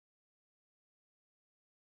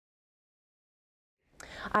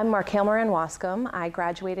I'm Marcail Waskom. I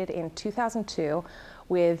graduated in 2002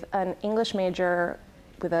 with an English major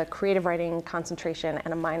with a creative writing concentration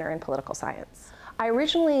and a minor in political science. I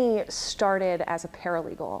originally started as a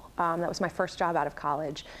paralegal. That was my first job out of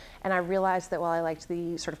college. And I realized that while I liked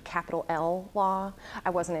the sort of capital L law,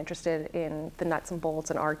 I wasn't interested in the nuts and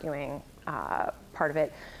bolts and arguing part of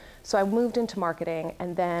it. So I moved into marketing,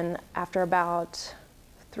 and then after about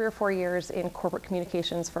 3 or 4 years in corporate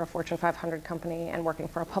communications for a Fortune 500 company and working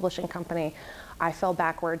for a publishing company, I fell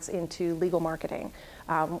backwards into legal marketing,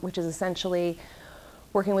 which is essentially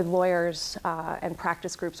working with lawyers and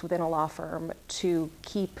practice groups within a law firm to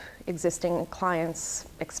keep existing clients,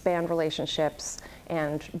 expand relationships,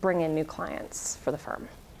 and bring in new clients for the firm.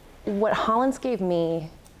 What Hollins gave me,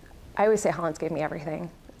 I always say Hollins gave me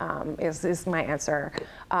everything, is my answer.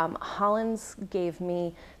 Hollins gave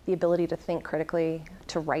me the ability to think critically,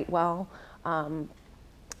 to write well,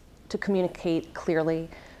 to communicate clearly,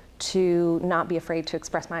 to not be afraid to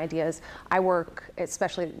express my ideas. I work,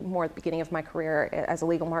 especially more at the beginning of my career as a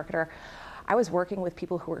legal marketer, I was working with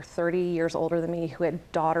people who were 30 years older than me, who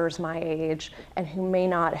had daughters my age, and who may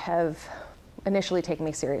not have initially taken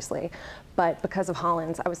me seriously. But because of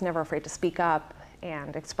Hollins, I was never afraid to speak up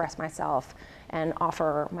and express myself and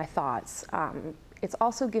offer my thoughts. It's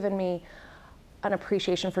also given me an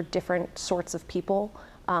appreciation for different sorts of people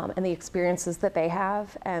and the experiences that they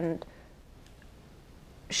have, and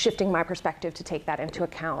shifting my perspective to take that into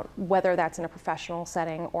account, whether that's in a professional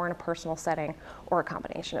setting or in a personal setting or a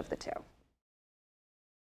combination of the two.